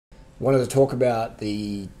wanted to talk about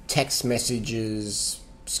the text messages,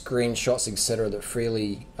 screenshots, etc. that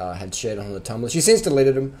Freely had shared on the Tumblr. She since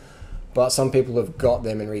deleted them, but some people have got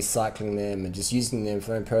them and recycling them and just using them for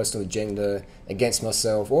their own personal agenda against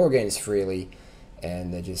myself or against Freely.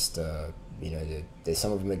 And they're just, there's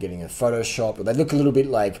some of them are getting a Photoshop, or they look a little bit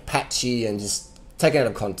like patchy and just taken out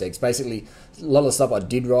of context. Basically, a lot of the stuff I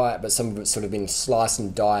did write, but some of it's sort of been sliced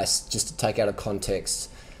and diced just to take out of context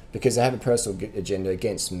because they have a personal agenda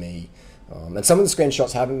against me. And some of the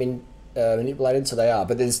screenshots haven't been manipulated, so they are.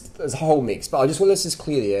 But there's a whole mix. But let's just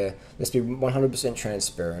clear the air. Let's be 100%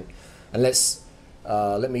 transparent, and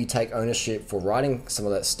let me take ownership for writing some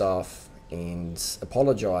of that stuff and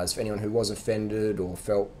apologize for anyone who was offended or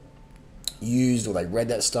felt used, or they read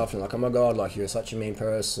that stuff and like, oh my god, like you're such a mean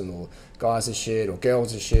person, or guys are shit, or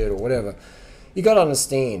girls are shit, or whatever. You got to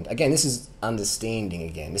understand, again, this is understanding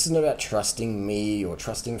again. This is not about trusting me or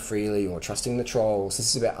trusting Freely or trusting the trolls.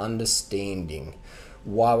 This is about understanding.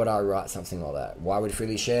 Why would I write something like that? Why would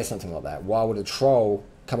Freely share something like that? Why would a troll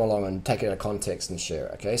come along and take it out of context and share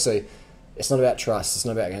it? Okay, so it's not about trust. It's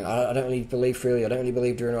not about going, I don't really believe Freely, I don't really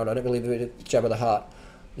believe Durant, I don't believe the jab of the heart.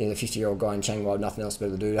 The 50-year-old guy in Chiang Mai with nothing else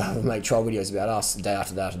better to do to make troll videos about us day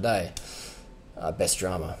after day after day. Best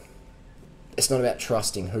drama. It's not about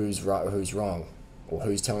trusting who's right or who's wrong, or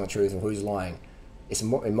who's telling the truth or who's lying. It's,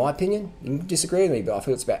 in my opinion, you can disagree with me, but I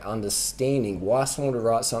feel it's about understanding why someone would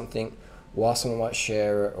write something, why someone might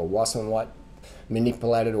share it, or why someone might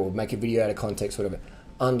manipulate it or make a video out of context, whatever.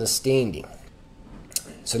 Understanding.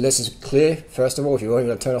 So let's just clear, first of all, if you're going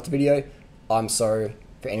to turn off the video, I'm sorry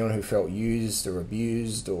for anyone who felt used or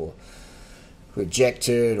abused or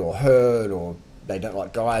rejected or hurt, or they don't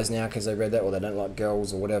like guys now because they read that, or they don't like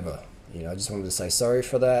girls or whatever. I just wanted to say sorry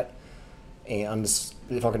for that. And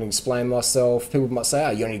if I can explain myself, people might say,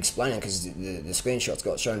 oh, you only explain it because the screenshots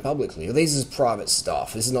got shown publicly. Well, this is private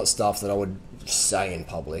stuff. This is not stuff that I would say in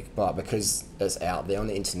public, but because it's out there on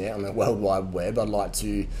the internet, on the World Wide Web, I'd like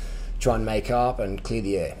to try and make up and clear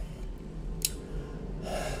the air.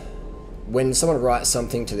 When someone writes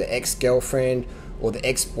something to the ex-girlfriend or the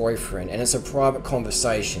ex-boyfriend and it's a private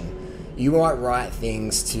conversation, you might write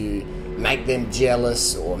things to make them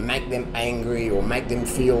jealous or make them angry or make them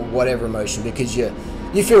feel whatever emotion because you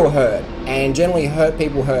feel hurt, and generally hurt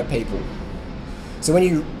people. So when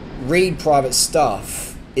you read private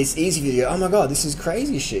stuff, it's easy for you to go, oh my god, this is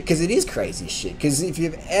crazy shit, because it is crazy shit. Because if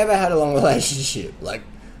you've ever had a long relationship, like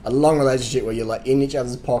a long relationship where you're like in each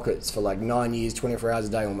other's pockets for like 9 years, 24 hours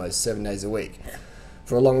a day, almost 7 days a week,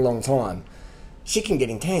 for a long time, shit can get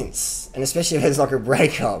intense. And especially if there's like a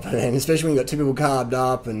breakup, and especially when you've got two people carved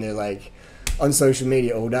up and they're like on social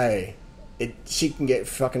media all day, shit can get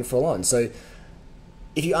fucking full on. So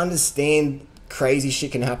if you understand crazy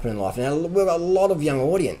shit can happen in life, now we've got a lot of young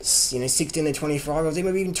audience, 16 to 25-year-olds,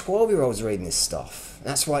 even 12-year-olds reading this stuff.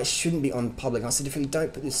 That's why it shouldn't be on public. I said, if you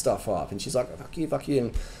don't put this stuff up, and she's like, fuck you.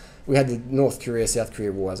 And we had the North Korea, South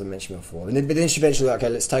Korea war, as I mentioned before. But then she eventually like, okay,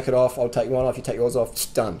 let's take it off. I'll take one off, you take yours off, it's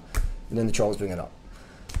done. And then the trolls bring it up.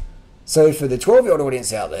 So for the 12-year-old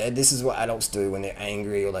audience out there, this is what adults do when they're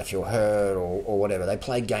angry or they feel hurt or whatever. They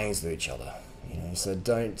play games with each other. So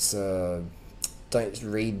don't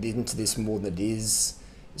read into this more than it is.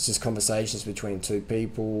 It's just conversations between two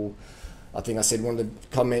people. I think I said one of the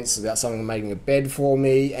comments about someone making a bed for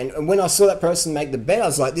me, and when I saw that person make the bed, I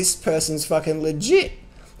was like, this person's fucking legit.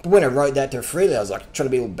 But when I wrote that to Freely, I was like trying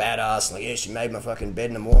to be all badass, and like, yeah, she made my fucking bed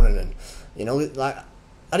in the morning, and like,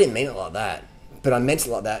 I didn't mean it like that, but I meant it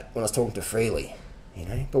like that when I was talking to Freely,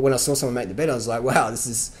 But when I saw someone make the bed, I was like, wow,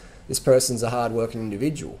 this person's a hard-working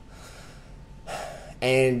individual.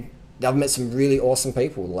 And I've met some really awesome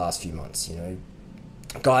people the last few months,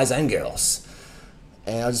 guys and girls.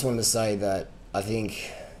 And I just wanted to say that I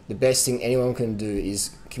think the best thing anyone can do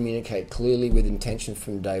is communicate clearly with intention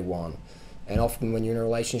from day one. And often when you're in a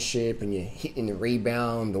relationship and you're hitting the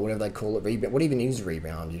rebound, or whatever they call it, rebound, what even is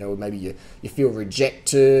rebound? Maybe you feel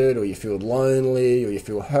rejected, or you feel lonely, or you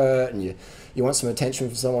feel hurt, and you want some attention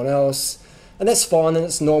from someone else. And that's fine, and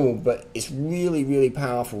it's normal, but it's really, really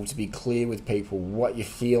powerful to be clear with people what you're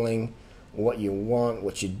feeling, what you want,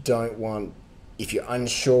 what you don't want. If you're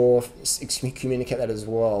unsure, communicate that as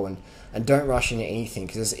well, and don't rush into anything,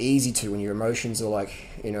 because it's easy to when your emotions are like,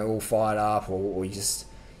 all fired up, or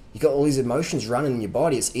you got all these emotions running in your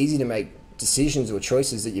body. It's easy to make decisions or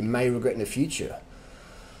choices that you may regret in the future,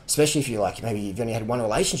 especially if you're like, maybe you've only had one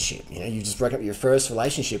relationship, you just broke up your first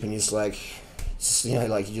relationship, and you're just like,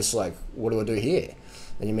 what do I do here?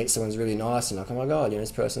 Then you meet someone who's really nice, and like, oh my god,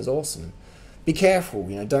 this person's awesome. Be careful,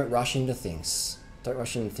 don't rush into things. But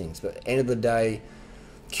at the end of the day,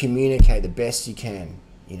 communicate the best you can.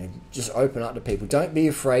 You know, just open up to people. Don't be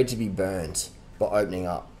afraid to be burned by opening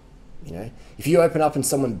up. You know, if you open up and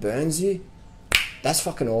someone burns you, that's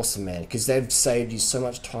fucking awesome, man, because they've saved you so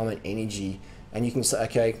much time and energy, and you can say,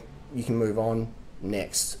 okay, you can move on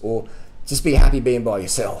next, or just be happy being by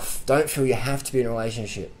yourself. Don't feel you have to be in a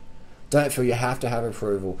relationship. Don't feel you have to have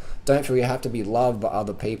approval. Don't feel you have to be loved by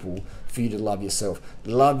other people for you to love yourself.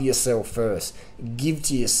 Love yourself first. Give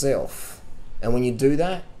to yourself. And when you do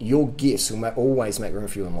that, your gifts will always make room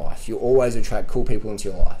for you in life. You'll always attract cool people into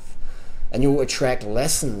your life. And you'll attract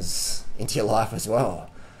lessons into your life as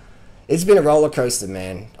well. It's been a roller coaster,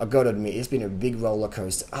 man. I've got to admit, it's been a big roller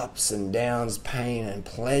coaster. Ups and downs, pain and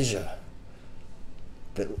pleasure.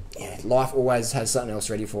 But yeah, life always has something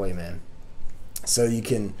else ready for you, man. So you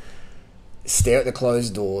can stare at the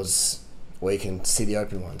closed doors, or you can see the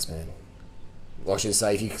open ones, man. Well, I should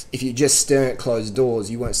say, if you just stare at closed doors,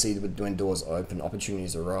 you won't see when doors open,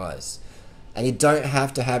 opportunities arise. And you don't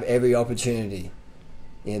have to have every opportunity.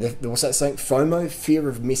 You know, what's that saying? FOMO, fear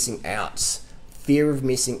of missing out. Fear of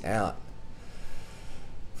missing out.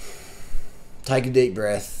 Take a deep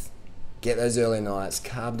breath. Get those early nights.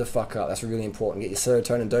 Carb the fuck up. That's really important. Get your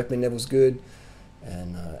serotonin and dopamine levels good.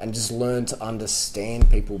 And just learn to understand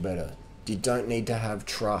people better. You don't need to have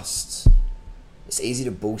trust. It's easy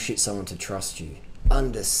to bullshit someone to trust you.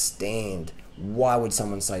 Understand. Why would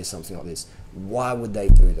someone say something like this? Why would they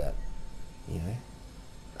do that? You know?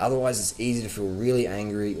 Otherwise, it's easy to feel really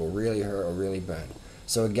angry or really hurt or really burned.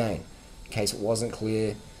 So again, in case it wasn't clear,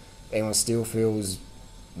 if anyone still feels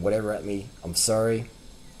whatever at me, I'm sorry.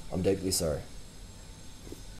 I'm deeply sorry.